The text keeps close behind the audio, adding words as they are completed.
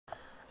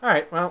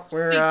Alright, well,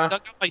 we're, Dug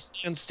up my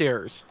sand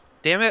stairs.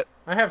 Damn it.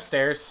 I have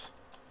stairs.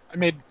 I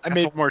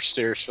made more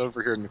stairs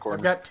over here in the I've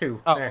corner. got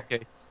two. Oh, There.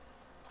 okay.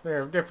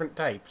 They're of different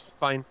types.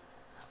 Fine.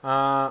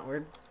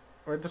 Where'd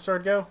the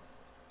sword go?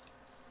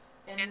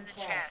 In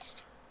the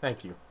chest.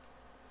 Thank you.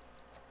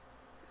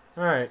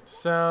 Alright,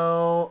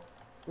 so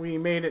we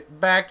made it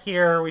back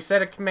here. We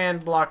set a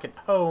command block at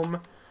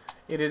home.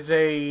 It is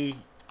a,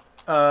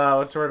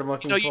 what's the word I'm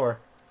looking for?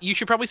 You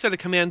should probably set a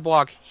command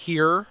block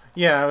here.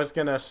 Yeah, I was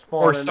gonna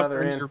spawn Or another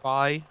somewhere in.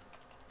 nearby.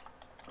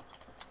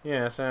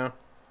 Yeah, so.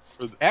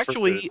 For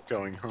the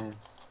going home.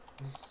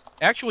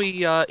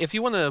 Actually, if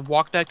you want to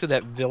walk back to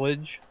that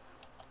village,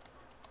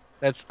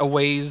 that's a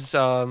ways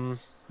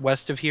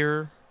west of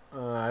here.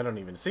 I don't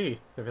even see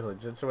the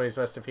village. It's a ways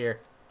west of here.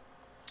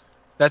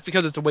 That's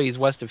because it's a ways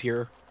west of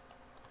here.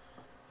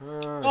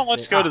 Well,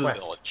 let's go to the west.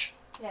 village.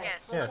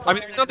 Yes. Yes. I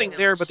mean, there's nothing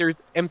there, but there's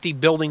empty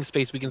building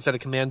space we can set a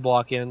command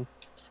block in.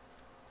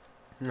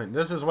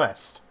 This is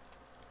west.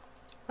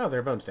 Oh,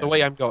 there are bones down The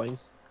way I'm going.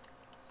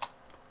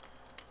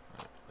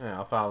 Yeah,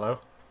 I'll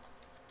follow.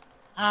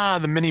 Ah,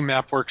 the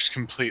mini-map works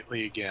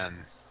completely again.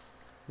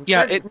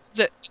 Yeah, it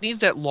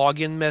needs that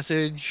login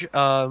message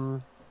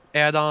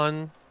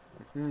add-on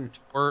to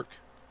work.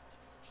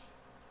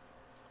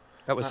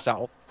 That was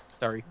south.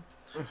 Sorry.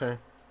 Okay.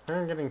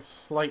 I'm getting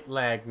slight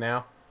lag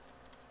now.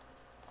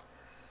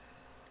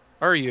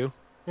 Are you?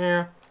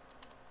 Yeah.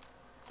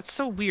 It's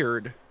so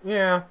weird.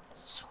 Yeah.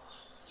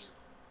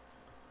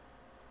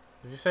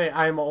 Did you say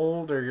I'm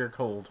old or you're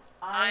cold?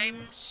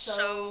 I'm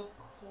so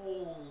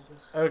cold.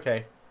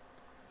 Okay.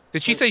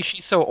 Did she say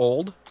she's so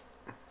old?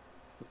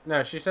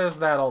 No, she says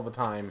that all the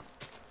time.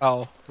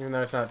 Oh. Even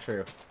though it's not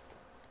true.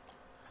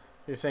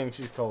 She's saying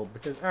she's cold.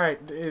 Because,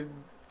 alright, did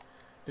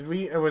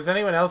we... Was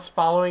anyone else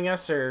following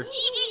us, or...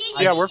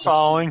 Yeah, we're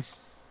following.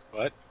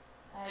 What?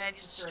 I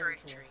destroyed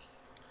a tree.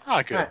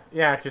 Ah, good.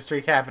 Yeah, because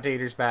Tree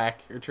Capitator's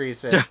back. Or Tree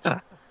Assist.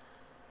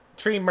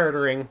 Tree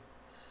murdering.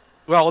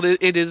 Well,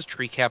 it is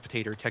Tree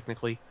Capitator,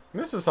 technically.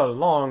 This is a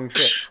long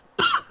trip.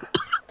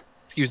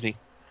 Excuse me.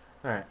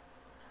 Alright.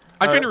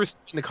 I'm trying to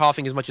restrain the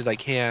coughing as much as I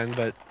can,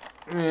 but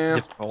Yeah.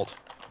 difficult.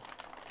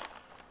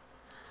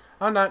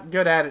 I'm not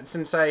good at it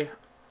since I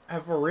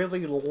have a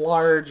really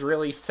large,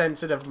 really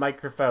sensitive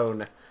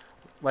microphone.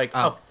 Like,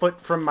 a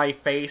foot from my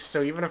face,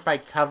 so even if I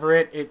cover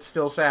it, it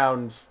still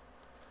sounds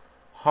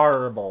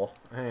horrible.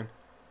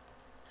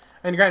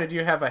 And granted,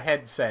 you have a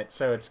headset,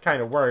 so it's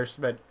kind of worse,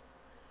 but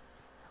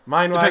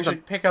mine will actually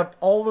pick up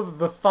all of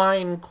the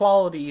fine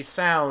quality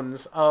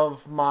sounds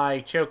of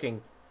my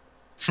choking.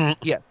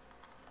 Yeah.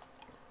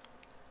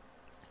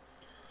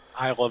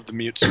 I love the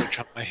mute switch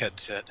on my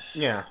headset.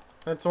 Yeah.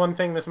 That's one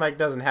thing this mic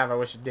doesn't have. I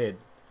wish it did.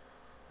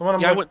 The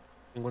one I went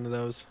one of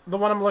those. The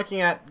one I'm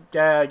looking at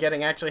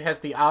getting actually has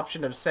the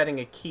option of setting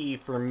a key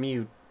for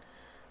mute.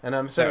 And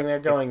I'm sitting there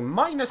going,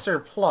 minus or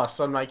plus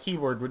on my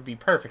keyboard would be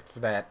perfect for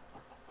that.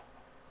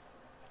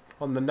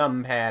 On the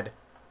numpad.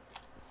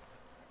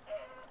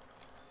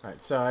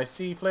 Alright, so I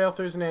see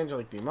Flailthroughs and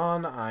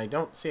Angeliquedaemon. I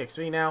don't see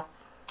XV now.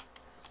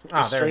 Ah,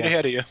 there Straight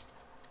ahead of you.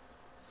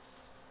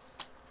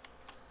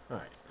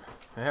 Alright.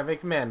 I have a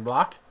command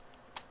block.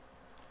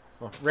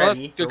 Well, Well,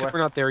 ready that's good, 'cause we're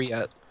not there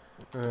yet.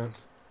 Damn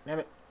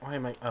it. Why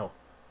am I... Oh.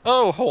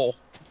 Oh, hole.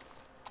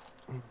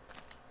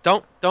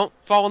 Don't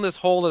fall in this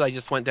hole that I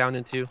just went down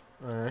into.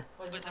 Alright.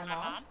 Was it my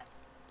mom?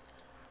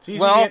 It's easy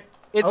Well, to get...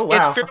 it's Oh,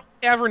 wow. fairly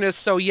cavernous,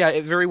 so yeah,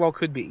 it very well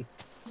could be.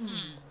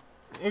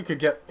 You could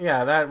get...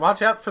 Yeah, that...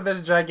 Watch out for this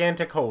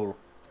gigantic hole.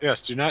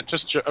 Yes, do not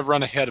just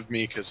run ahead of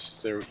me,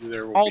 because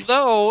there will be...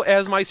 Although,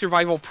 as my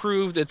survival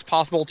proved, it's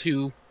possible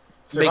to make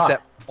Survive.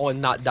 that hole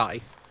and not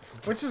die.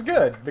 Which is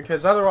good,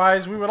 because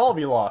otherwise we would all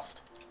be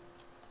lost.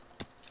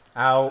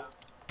 Ow.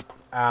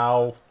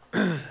 Ow.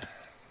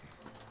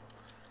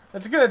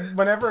 It's good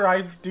whenever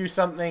I do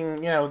something,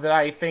 you know, that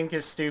I think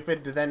is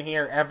stupid to then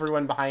hear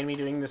everyone behind me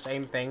doing the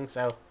same thing,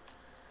 so...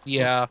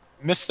 Yeah.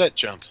 Missed that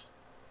jump.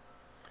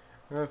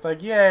 And it's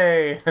like,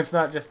 yay! It's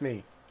not just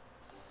me.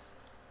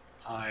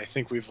 I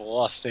think we've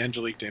lost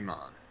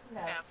Angeliquedaemon.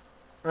 No.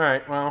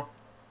 Alright, well...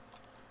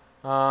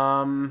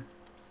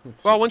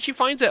 let's Well, see. when she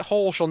finds that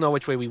hole, she'll know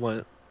which way we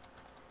went.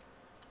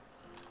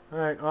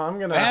 Alright, well, I'm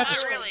gonna... I had Not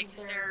to- really,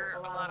 because there are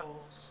a lot of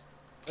holes.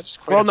 That's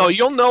quite Well, a no, bit.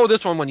 you'll know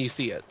this one when you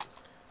see it.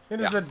 It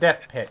is a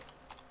death pit.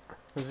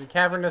 It's a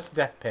cavernous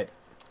death pit.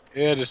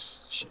 It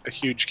is a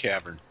huge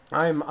cavern.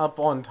 I'm up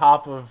on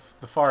top of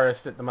the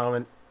forest at the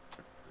moment.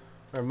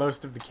 Or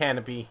most of the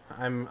canopy.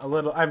 I'm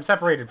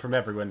separated from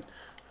everyone.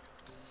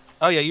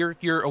 Oh yeah,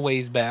 you're a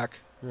ways back.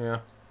 Yeah.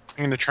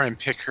 I'm gonna try and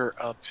pick her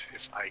up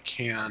if I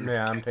can.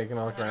 Yeah, I'm taking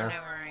a look I don't around.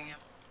 know where I am.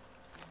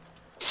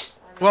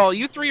 Well,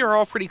 you three are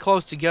all pretty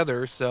close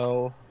together,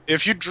 so...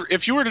 If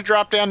you were to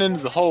drop down into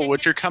the hole,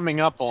 what you're coming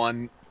up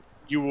on,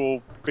 you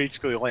will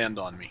basically land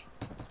on me.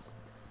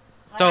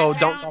 So, I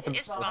don't found drop in-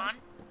 Ispan.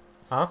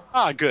 Huh?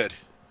 Ah, good.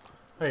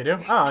 Oh, you do?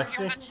 Oh, I You're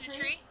see. punching a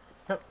tree?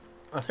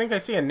 I think I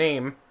see a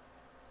name.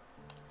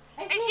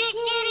 I see a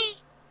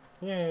kitty!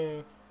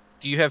 Yay.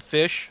 Do you have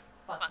fish?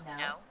 Fuck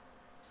no.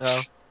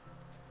 Oh.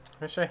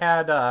 Wish I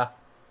had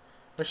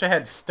Wish I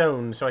had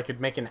stone so I could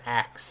make an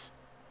axe.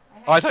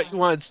 Oh, I thought you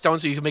wanted stone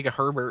so you could make a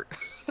Herbert.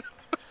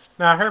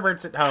 Nah,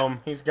 Herbert's at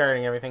home. He's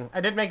guarding everything.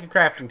 I did make a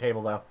crafting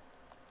table, though.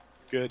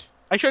 Good.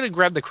 I should have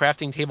grabbed the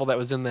crafting table that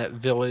was in that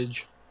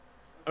village.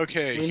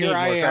 Okay, We here need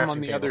I more am on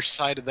crafting the tables. other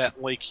side of that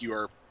lake you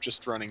are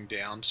just running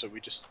down, so we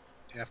just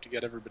have to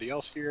get everybody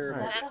else here.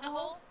 Right. Is that the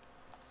hole?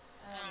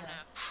 I don't know.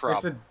 It's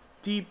Probably. a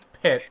deep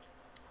pit.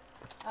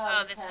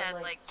 Oh, this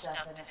had like stuff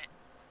in it.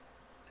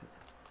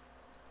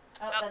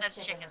 Oh,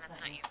 that's chicken. That's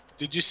not you.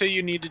 Did you say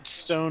you needed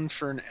stone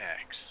for an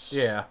axe?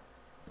 Yeah.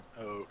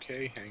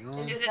 Okay, hang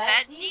on. Is it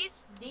that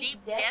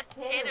deep death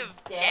pit of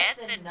death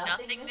and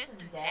nothingness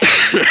and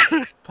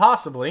death?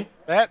 Possibly.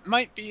 That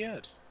might be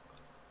it.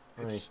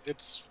 Right.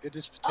 It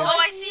is potential. Oh,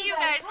 I see you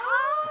guys.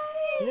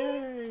 Hi.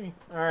 Yay!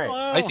 Alright.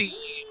 Hello. I see.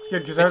 It's good,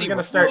 because I I was see gonna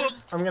what- start...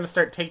 I'm gonna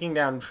start taking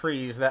down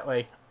trees, that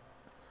way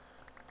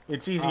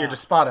it's easier Ah. to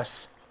spot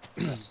us.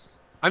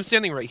 I'm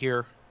standing right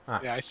here,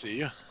 Yeah, I see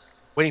you.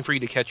 waiting for you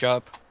to catch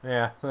up.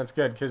 Yeah, that's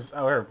good, because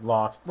we're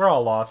lost. We're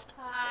all lost.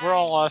 We're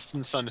all lost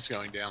and the sun is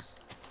going down.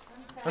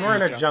 And we're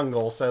in a Okay.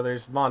 jungle, so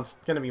there's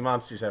gonna be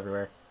monsters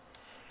everywhere.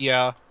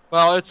 Yeah.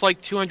 Well, it's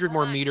like 200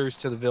 more meters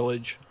to the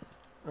village.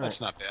 That's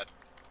not bad.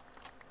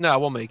 No,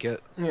 we'll make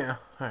it. Yeah.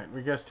 Alright,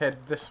 we just head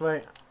this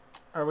way.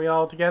 Are we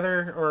all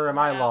together, or am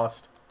I Yeah.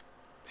 lost?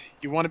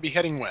 You want to be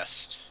heading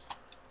west.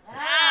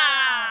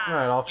 Ah.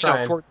 Alright, I'll No, try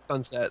and... towards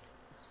sunset.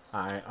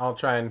 Alright, I'll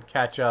try and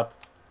catch up.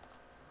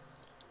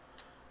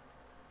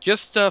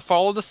 Just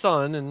follow the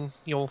sun, and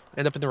you'll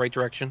end up in the right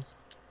direction.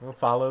 We'll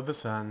follow the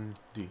sun.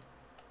 Do.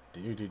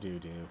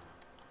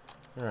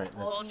 Alright,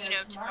 Well, let's... you know,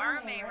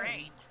 tomorrow may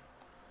rain.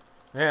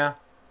 Yeah.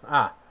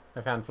 Ah,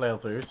 I found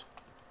Flailthroughs.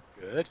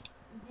 Good.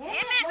 Damn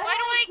it! Why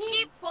do I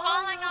keep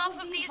falling off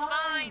of these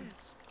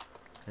vines?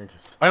 Here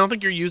goes- I don't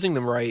think you're using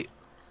them right.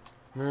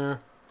 Yeah.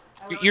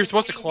 You're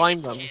supposed to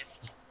climb them.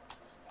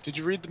 Did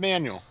you read the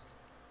manual?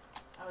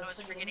 I was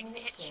forgetting to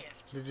hit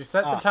shift. Did you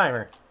set Ah. the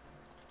timer?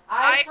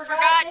 I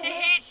forgot to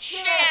hit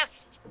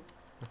shift!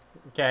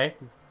 Okay.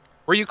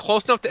 Were you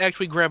close enough to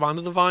actually grab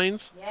onto the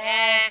vines?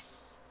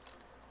 Yes!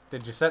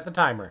 Did you set the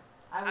timer?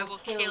 I will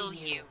kill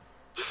you.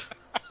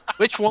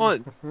 Which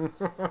one?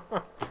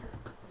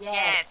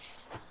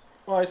 Yes!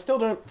 Well, I still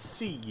don't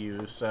see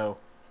you, so...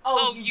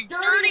 Oh, you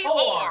dirty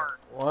whore!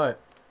 What?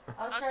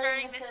 I was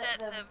starting to set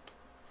the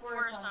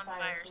forest on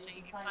fire so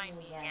you can find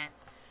me again.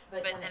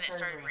 But then it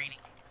started raining.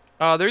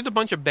 There's a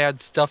bunch of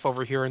bad stuff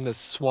over here in this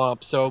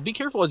swamp, so be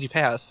careful as you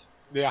pass.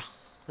 Yeah.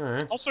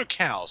 Alright. Also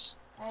cows.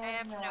 I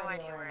have no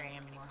idea where I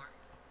am anymore.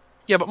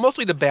 Yeah, but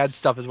mostly the bad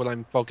stuff is what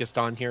I'm focused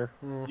on here.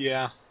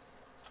 Yeah.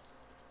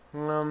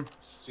 Um,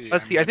 Let's see.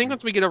 Let's see, I think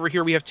once we get over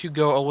here, we have to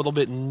go a little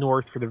bit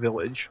north for the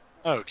village.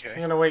 I'm Okay.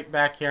 gonna wait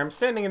back here. I'm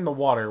standing in the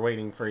water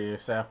waiting for you,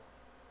 so...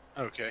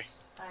 Okay.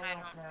 I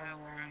don't know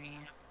where I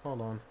am.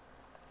 Hold on.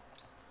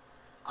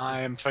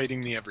 I'm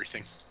fighting the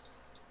everything.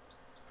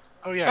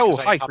 Oh yeah, Oh, because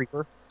hi,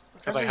 Creeper.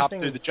 I hopped through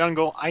the Everything's-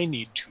 jungle, I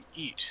need to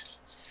eat.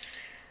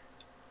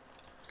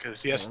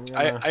 Because yes, I'm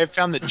I gonna- have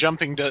found that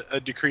jumping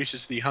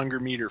decreases the hunger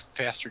meter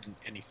faster than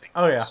anything.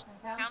 Oh, yeah.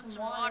 Found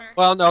some water.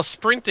 Well, now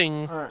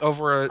sprinting Alright,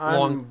 over a I'm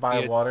long... by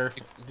yeah, water.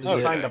 Did you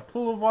Okay. find a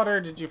pool of water,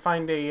 or did you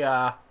find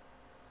a,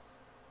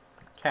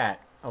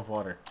 cat of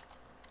water?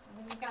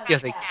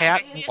 Yes, a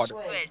cat Give me a water.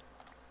 squid.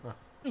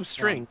 Ooh,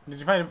 string. Did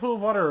you find a pool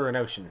of water or an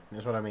ocean,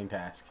 is what I mean to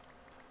ask.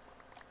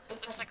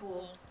 Looks like a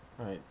pool.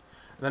 Alright.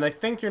 Then I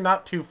think you're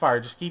not too far.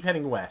 Just keep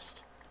heading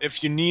west.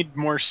 If you need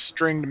more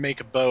string to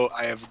make a bow,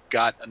 I have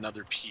got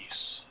another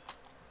piece.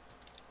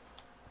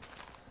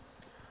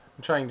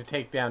 I'm trying to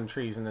take down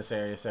trees in this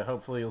area, so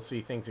hopefully you'll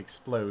see things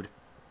explode.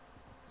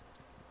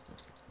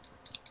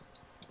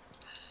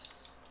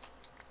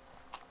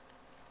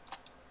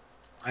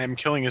 I am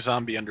killing a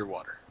zombie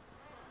underwater.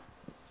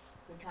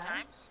 Good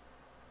times.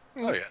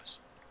 Oh yes.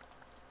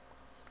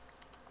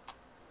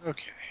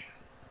 Okay.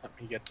 Let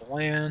me get to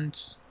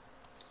land.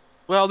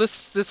 Well, this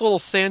little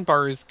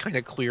sandbar is kind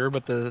of clear,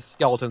 but the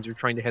skeletons are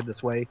trying to head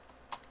this way.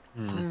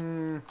 Hmm.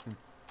 Mm.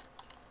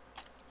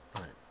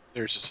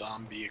 There's a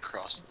zombie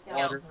across the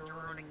water. Skeletons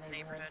are ruining the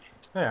neighborhood.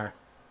 There.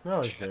 They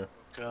always do.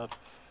 Woke up.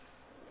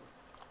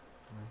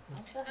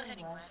 I'm still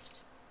heading west.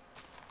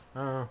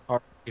 Oh. No,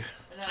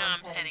 I'm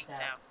heading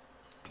south.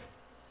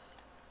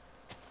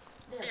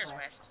 There's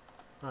west.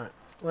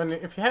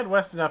 If you head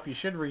west enough, you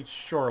should reach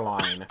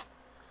shoreline.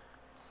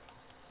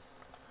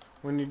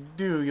 When you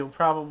do, you'll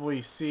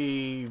probably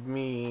see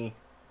me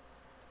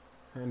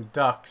and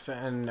ducks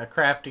and a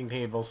crafting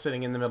table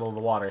sitting in the middle of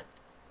the water.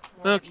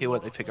 Okay,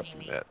 what did I pick up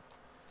from that?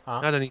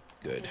 Huh? Not any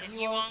good. And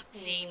you won't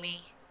see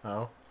me.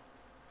 Oh.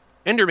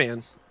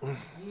 Enderman.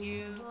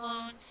 You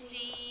won't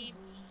see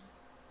me.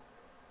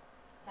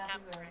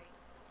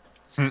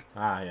 Copyright.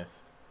 Ah, yes.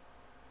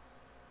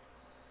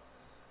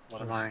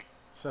 What am I?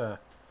 It's a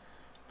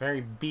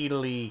very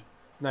beetly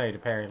night,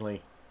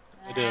 apparently.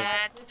 It is.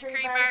 That's the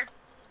creeper.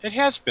 It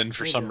has been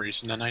for Me some too.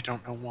 reason, and I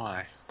don't know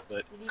why.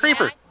 But Did he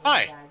Creeper,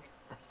 die? hi.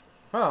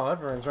 Well,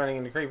 everyone's running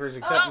into creepers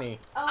except Oh. me.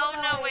 Oh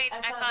no, wait,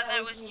 I thought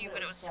that was you,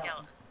 but it was a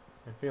skeleton.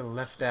 I feel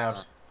left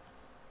out.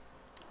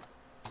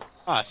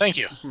 Ah, thank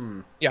you.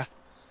 Yeah.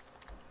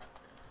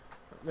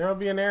 There'll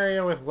be an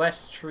area with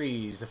less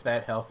trees, if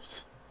that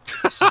helps.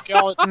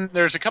 Skeleton.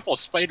 There's a couple of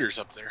spiders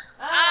up there.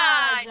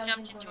 Ah, I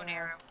jumped into an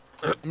arrow.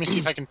 Let me see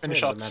if I can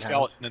finish Yeah, off the when that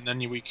skeleton, and then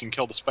we can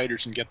kill the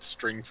spiders and get the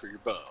string for your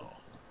bow.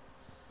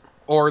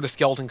 Or the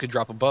skeleton could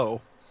drop a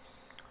bow.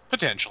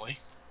 Potentially.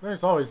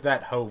 There's always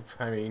that hope.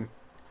 I mean,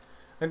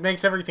 it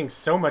makes everything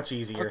so much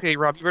easier. Okay,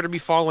 Rob, you better be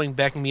following,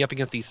 backing me up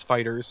against these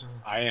spiders.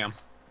 I am.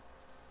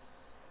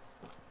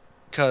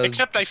 Cause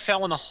Except I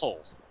fell in a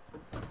hole.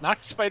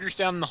 Knock the spiders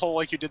down in the hole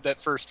like you did that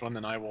first one,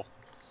 and I will...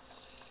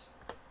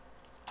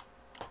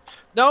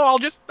 no,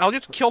 I'll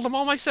just kill them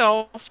all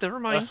myself.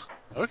 Never mind.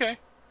 Okay.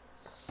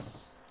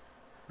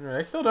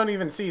 I still don't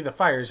even see the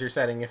fires you're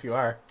setting if you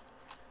are.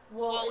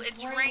 Well,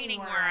 it's raining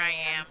where I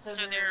am, so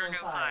there are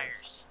no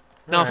fires.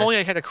 Now, if Alright. only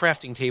I had a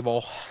crafting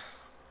table.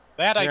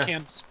 That I Yeah.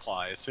 can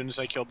supply as soon as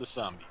I killed the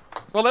zombie.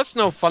 Well, that's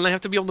no fun. I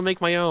have to be able to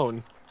make my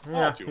own.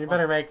 Yeah, if you you want.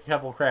 better make a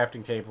couple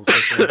crafting tables.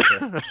 Just to make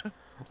sure.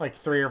 Like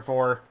 3 or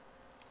 4.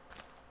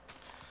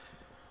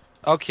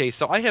 Okay,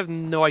 so I have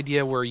no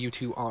idea where you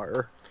two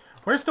are.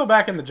 We're still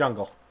back in the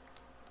jungle.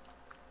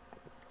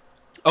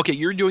 Okay,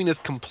 you're doing this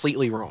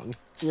completely wrong.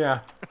 Yeah.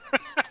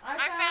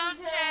 I found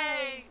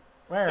Jay!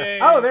 Where? Yay.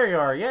 Oh, there you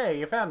are. Yay,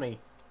 you found me.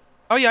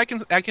 Oh yeah,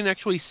 I can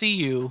actually see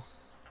you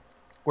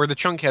where the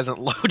chunk hasn't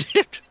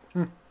loaded.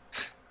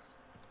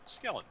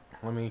 Skeleton.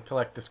 Let me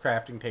collect this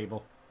crafting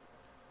table.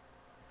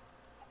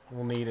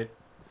 We'll need it.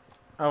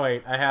 Oh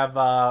wait, I have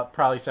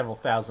probably several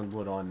thousand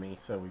wood on me,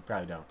 so we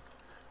probably don't.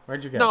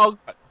 Where'd you go? No,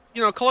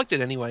 you know, collect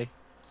it anyway.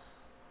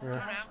 I don't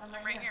know,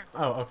 I'm right here.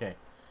 Oh, okay.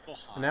 Oh,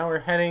 hi. Now we're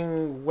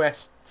heading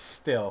west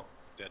still.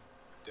 Dead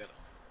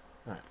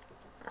on.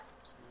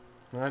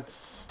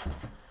 Let's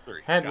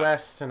 3. head Got it.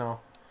 west and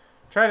I'll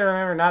try to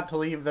remember not to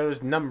leave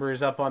those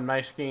numbers up on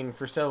my screen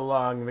for so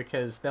long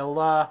because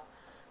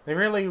they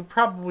really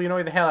probably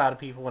annoy the hell out of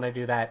people when I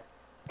do that.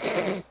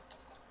 Your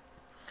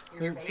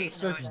It's face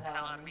just- annoys the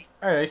hell out of me.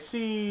 Alright, I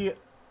see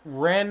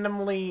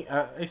randomly,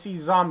 I see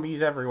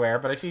zombies everywhere,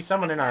 but I see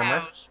someone in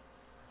armor. Cows.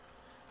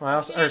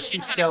 Well, or I It's see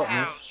kind of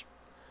skeletons. cows.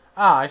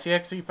 Ah, I see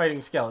XP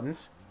fighting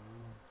skeletons.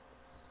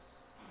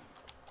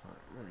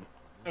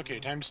 Okay,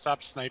 time to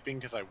stop sniping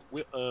because I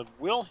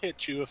will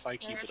hit you if I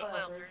keep There's it up.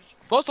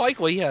 Flailthroughs. Most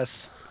likely, yes.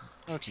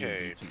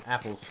 Okay. Need some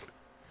apples.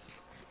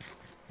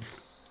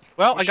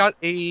 Well, I got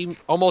a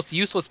almost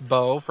useless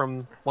bow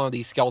from one of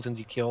these skeletons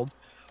you killed.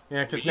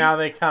 Yeah, because now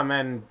they come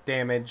in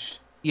damaged.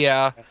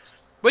 Yeah,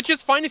 which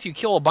is fine if you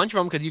kill a bunch of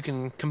them because you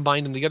can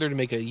combine them together to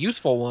make a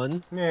useful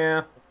one.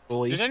 Yeah.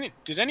 Fully.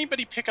 Did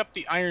anybody pick up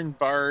the iron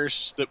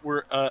bars that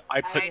were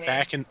I put I did.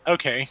 back in?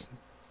 Okay.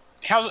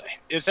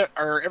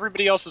 Are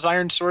everybody else's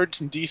iron swords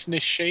in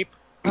decentish shape?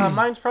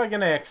 Mine's probably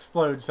gonna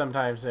explode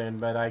sometime soon,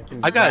 but I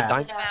can. I got a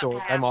blast. diamond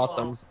sword. I'm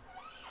awesome.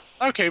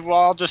 Okay, well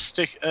I'll just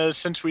stick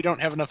since we don't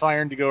have enough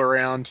iron to go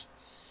around,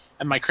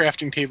 and my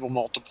crafting table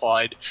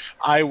multiplied.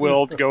 I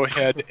will go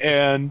ahead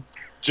and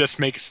just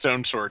make a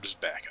stone sword as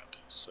backup.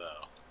 So.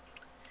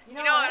 You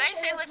know what, I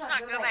say let's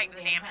not go back to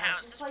the damn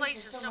house. This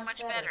place is so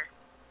much better.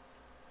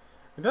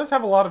 It does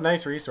have a lot of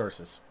nice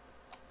resources.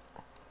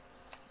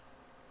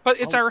 But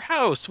it's our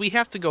house. We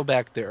have to go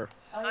back there.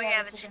 Oh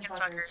yeah, the chicken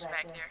fucker's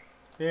back there.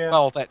 Yeah.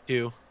 Well, that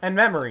too. And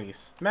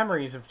memories.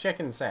 Memories of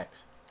chicken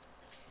sex.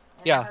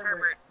 And Yeah.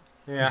 Herbert.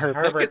 Yeah,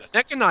 Herbert. Herbert.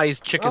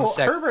 Mechanized chicken Oh,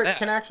 sex. Herbert that.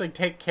 can actually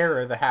take care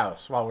of the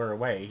house while we're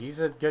away. He's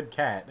a good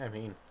cat. I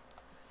mean,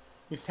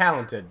 he's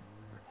talented.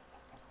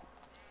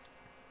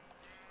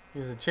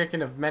 He's a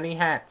chicken of many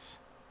hats.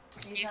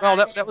 He's Well,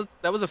 not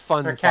that was a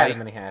fun Or cat of fight.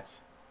 many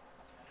hats.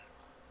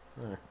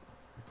 There.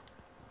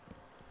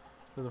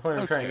 So the point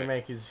I'm trying to Okay.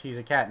 make is he's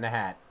a cat in a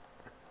hat.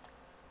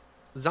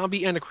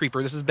 Zombie and a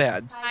creeper. This is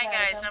bad. Hi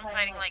guys, I'm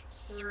fighting like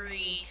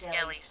 3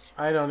 skellies.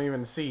 I don't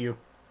even see you.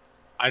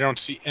 I don't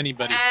see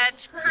anybody.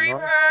 That's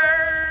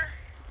creeper!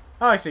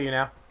 Oh, I see you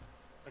now.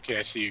 Okay,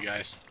 I see you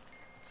guys.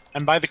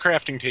 I'm by the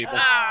crafting table.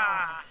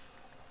 Ah!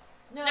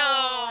 No,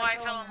 I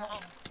fell in the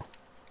hole.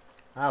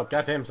 Oh,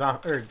 goddamn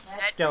That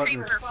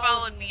skeletons. creeper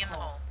followed me in the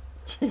hole.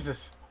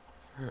 Jesus.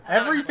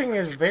 Everything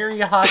is very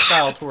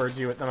hostile towards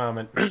you at the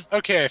moment.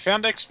 Okay, I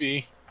found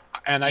XV,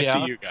 and I Yeah.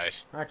 see you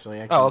guys.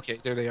 Actually, Oh, okay.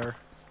 There they are.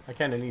 I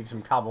kind of need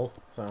some cobble,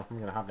 so I'm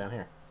gonna hop down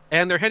here.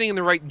 And they're heading in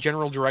the right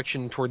general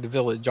direction toward the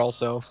village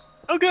also.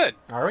 Oh, good.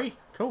 Are we?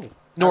 Cool. How'd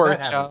North,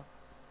 that happen?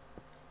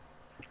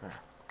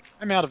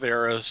 I'm out of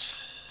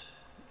arrows.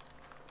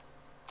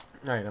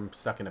 Alright, I'm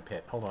stuck in a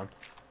pit. Hold on.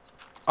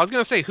 I was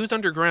gonna say, who's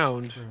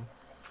underground?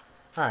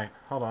 Alright,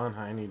 hold on.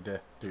 I need to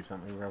do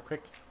something real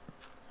quick.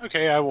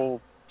 Okay, I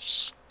will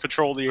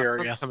patrol the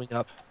area. Coming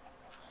up.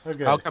 Oh,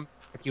 good. I'll come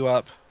pick you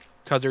up,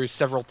 because there's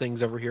several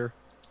things over here.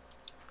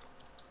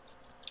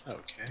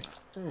 Okay.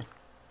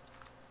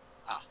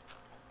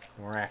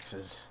 More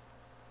axes.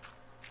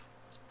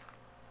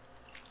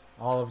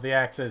 All of the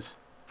axes.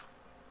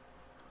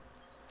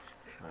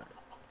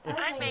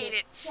 I made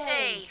it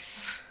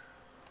safe.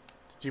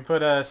 Did you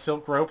put a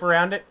silk rope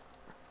around it?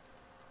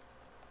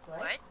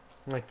 What?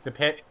 Like the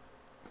pit?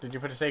 Did you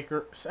put a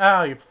sacred...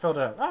 Oh, you filled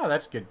a... Oh,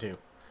 that's good too.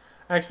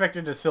 I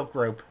expected a silk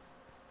rope.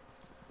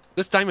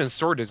 This diamond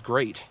sword is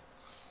great.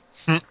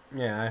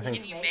 Yeah, I Can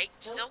think... you make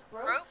silk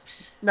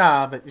ropes?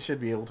 Nah, but you should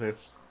be able to.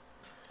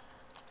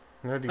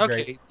 That'd be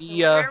Okay, great.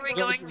 the Where are we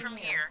going from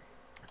here?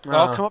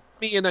 Well, come up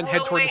with me and then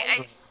head Oh towards wait,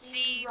 I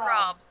see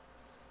Rob.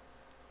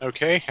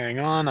 Okay, hang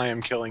on. I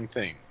am killing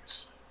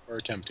things. Or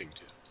attempting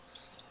to.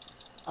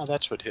 Oh,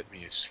 that's what hit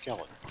me, a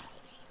skeleton.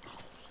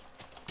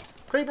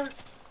 Creeper!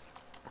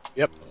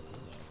 Yep.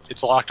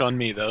 It's locked on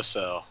me, though,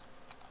 so...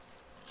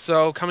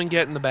 So, come and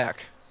get in the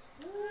back.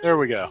 There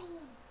we go.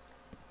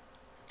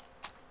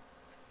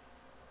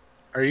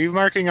 Are you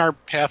marking our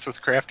path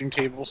with crafting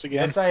tables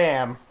again? Yes, I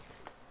am.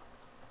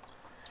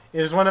 It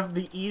is one of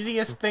the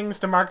easiest things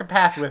to mark a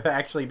path with,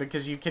 actually,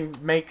 because you can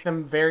make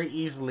them very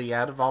easily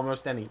out of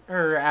almost any...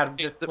 Or out of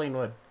just plain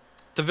wood.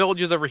 The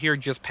village is over here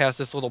just past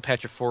this little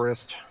patch of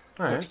forest.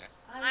 Alright. Okay.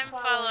 I'm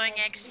following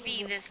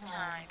XV this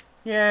time.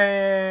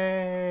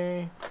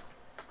 Yay!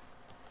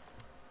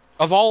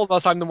 Of all of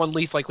us, I'm the one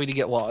least likely to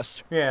get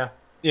lost. Yeah.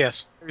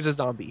 Yes. There's a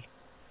zombie.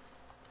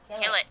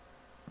 Kill it.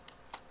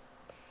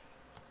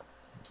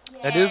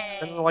 That is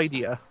the general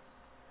idea.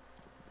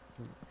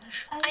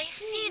 I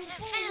see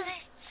the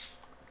village.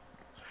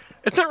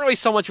 It's not really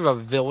so much of a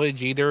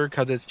village either,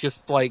 because it's just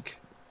like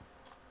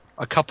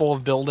a couple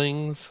of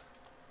buildings.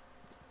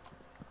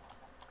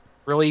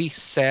 Really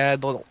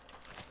sad little...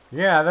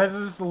 Yeah, this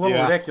is a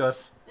little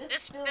ridiculous.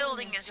 This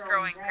building is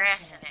growing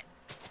grass in it.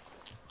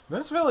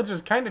 This village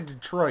is kind of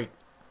Detroit.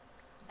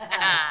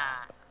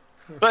 Ah.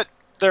 But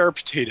there are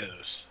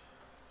potatoes.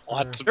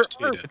 Lots of There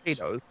potatoes. are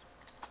potatoes.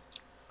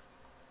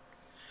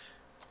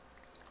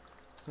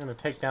 I'm gonna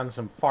take down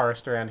some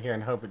forest around here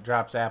and hope it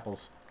drops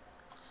apples.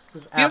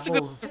 Because Here's a good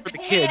apples... thing for the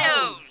kids.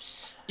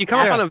 Potatoes. You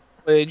come Yeah. up on a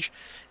village,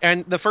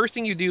 and the first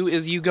thing you do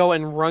is you go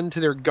and run to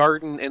their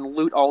garden and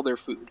loot all their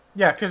food.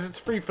 Yeah, because it's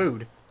free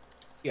food.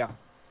 Yeah.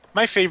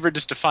 My favorite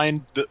is to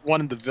find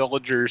one of the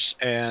villagers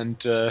and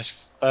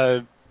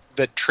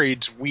that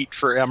trades wheat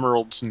for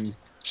emeralds and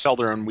sell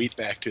their own wheat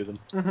back to them.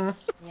 Mm-hmm.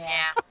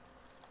 Yeah.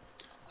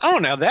 Oh,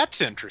 now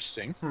that's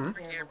interesting. Hmm.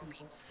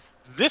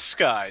 This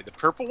guy, the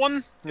purple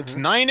one, it's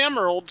 9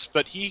 emeralds,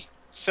 but he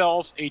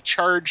sells a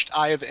charged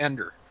Eye of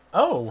Ender.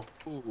 Oh!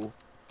 Ooh.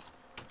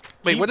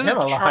 Wait, Keep what does him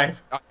a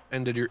alive.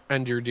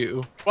 Ender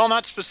do? Well,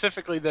 not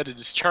specifically that it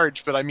is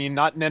charged, but I mean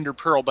not an Ender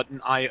Pearl, but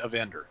an Eye of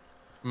Ender.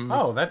 Mm.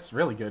 Oh, that's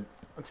really good.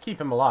 Let's keep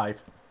him alive.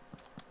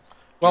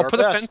 Well, our put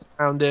a best. fence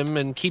around him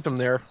and keep him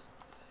there.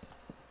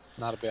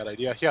 Not a bad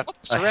idea. Yeah, the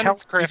surround hell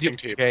with crafting are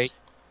you tables.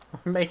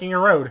 doing, Making a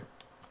road.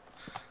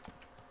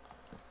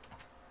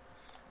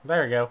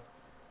 There we go.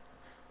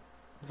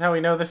 That's how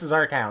we know this is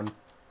our town.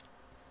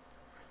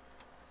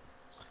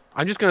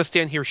 I'm just gonna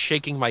stand here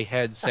shaking my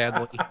head,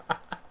 sadly.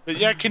 But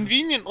yeah,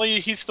 conveniently,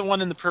 he's the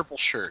one in the purple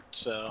shirt,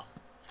 so...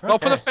 Well,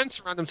 put a Okay. fence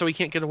around him so he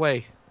can't get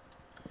away.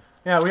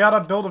 Yeah, we ought to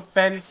build a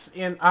fence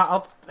in...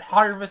 I'll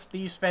harvest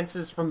these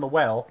fences from the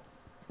well.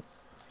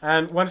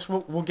 And once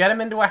we'll get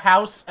him into a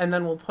house, and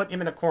then we'll put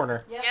him in a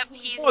corner. Yep,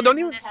 he's Oh, don't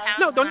in even- this house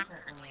no, that don't- I'm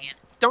currently in.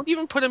 Don't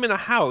even put him in a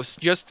house.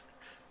 Just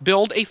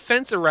build a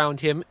fence around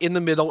him in the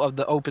middle of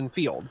the open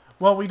field.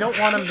 Well, we don't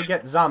want him to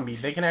get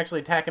zombied. They can actually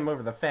attack him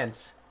over the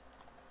fence.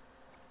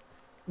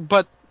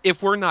 But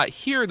if we're not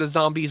here, the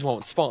zombies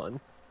won't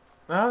spawn.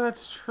 Oh,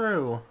 that's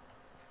true.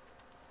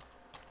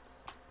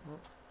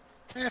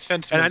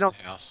 Fence And him I in don't-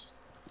 the house.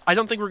 I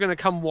don't think we're gonna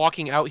come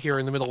walking out here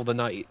in the middle of the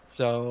night,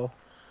 so...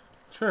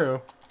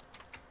 True.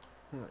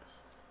 Nice.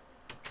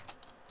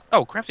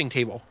 Oh, crafting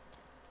table.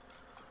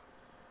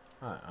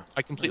 Uh,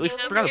 I completely He's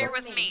forgot over here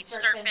about with me.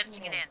 Start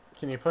fencing it in.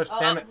 can you push? Oh,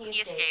 Damn it. he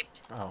escaped.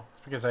 Oh,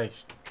 it's because I...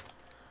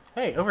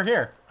 Hey, over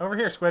here. Over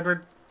here,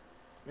 Squidward.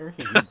 Over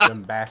here, you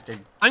dumb bastard.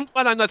 I'm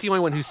glad I'm not the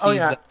only one who sees Oh,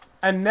 yeah. that.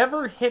 And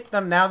never hit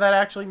them. Now that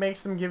actually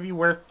makes them give you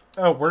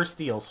worse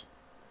deals.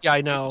 Yeah,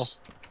 I know. Oops.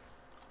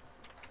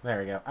 There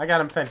we go. I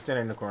got him fenced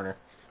in the corner.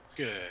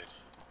 Good.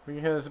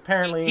 Because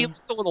apparently... He looks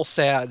a little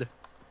sad.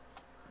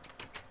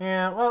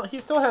 Yeah, well, he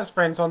still has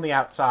friends on the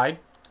outside.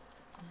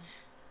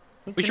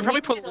 We should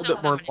probably put a little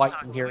bit more light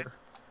in here.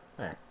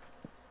 There.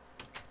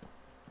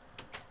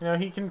 You know,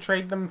 he can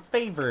trade them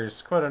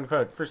favors,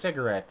 quote-unquote, for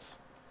cigarettes.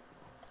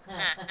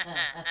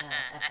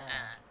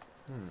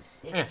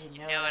 If you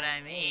know what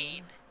I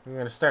mean. I'm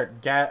going to start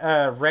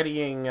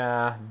readying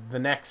the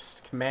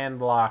next command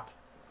block.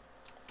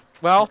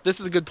 Well, this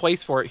is a good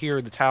place for it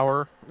here, the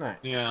tower. Right.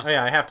 Yeah. Oh,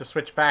 yeah, I have to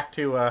switch back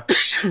to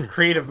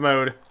creative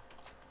mode.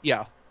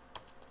 Yeah.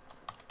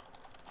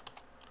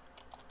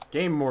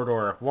 Game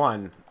Mordor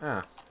 1.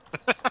 Ah.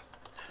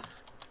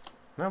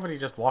 Nobody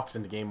just walks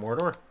into Game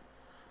Mordor.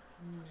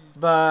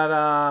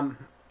 But,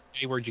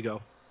 Hey, where'd you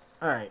go?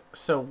 alright,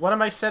 so what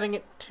am I setting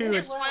it to?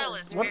 This well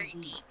is what- very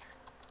deep.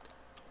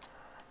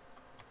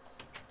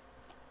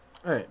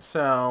 Alright,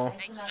 so...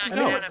 I cannot I get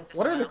know, out of this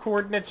what are the well.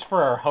 coordinates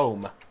for our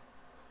home?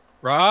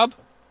 Rob?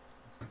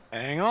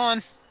 Hang on.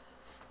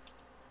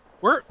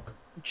 Where...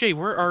 Jay,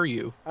 where are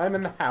you? I'm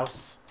in the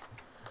house.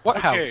 What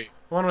house? Okay.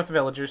 One with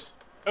villagers.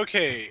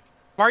 Okay.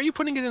 Why are you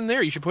putting it in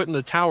there? You should put it in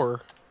the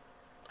tower.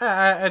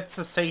 It's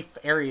a safe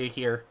area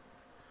here.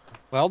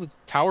 Well, the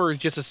tower is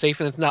just as safe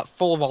and it's not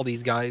full of all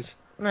these guys.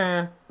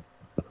 Nah.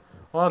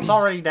 Well, it's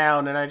already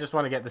down, and I just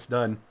want to get this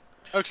done.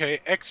 Okay,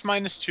 X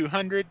minus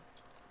 200.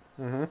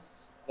 Mm-hmm.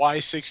 Y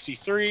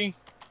 63.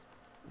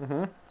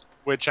 Mm-hmm.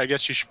 Which I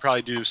guess you should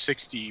probably do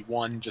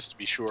 61 just to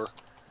be sure.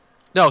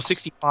 No,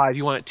 65.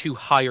 You want it 2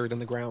 higher than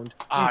the ground.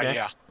 Ah, Okay.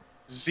 yeah.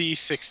 Z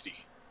 60.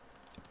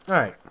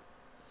 Alright.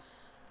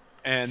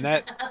 And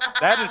that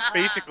is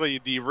basically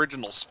the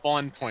original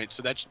spawn point,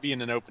 so that should be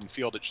in an open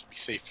field. It should be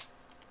safe.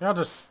 You're all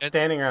just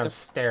standing around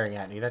staring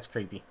at me. That's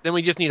creepy. Then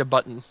we just need a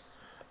button.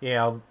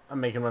 Yeah, I'm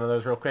making one of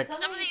those real quick.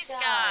 Some of these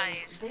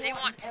guys, they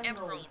want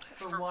emerald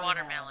for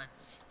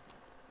watermelons.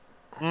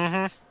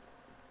 Mm-hmm.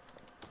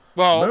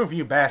 Well, Move,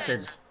 you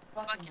bastards.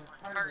 Fucking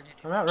retarded.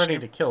 I'm not ready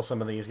to kill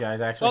some of these guys,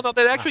 actually. well,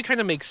 no, that actually kind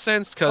of makes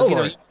sense because Oh, you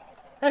know. Lord.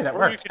 Hey, that Or you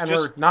worked. could And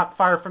just- we're not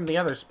far from the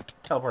other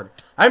teleporter.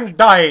 I'm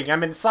dying.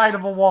 I'm inside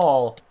of a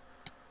wall.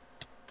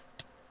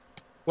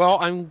 Well,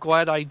 I'm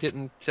glad I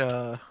didn't.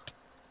 Alright.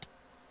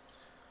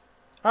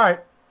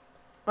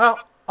 Well,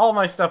 all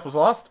my stuff was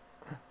lost.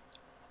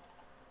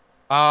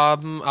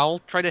 I'll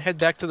try to head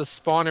back to the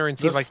spawner and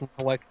see if I This- can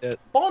collect it.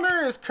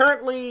 Spawner is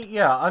currently,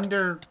 yeah,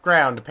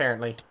 underground,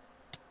 apparently.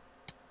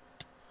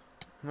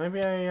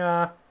 Maybe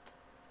I,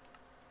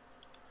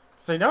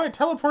 So I know I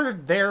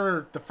teleported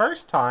there the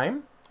first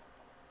time.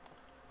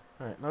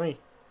 Alright, let me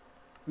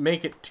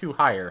make it 2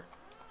 higher.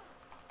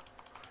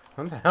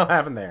 What the hell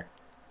happened there?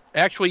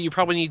 Actually, you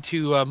probably need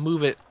to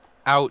move it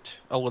out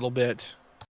a little bit.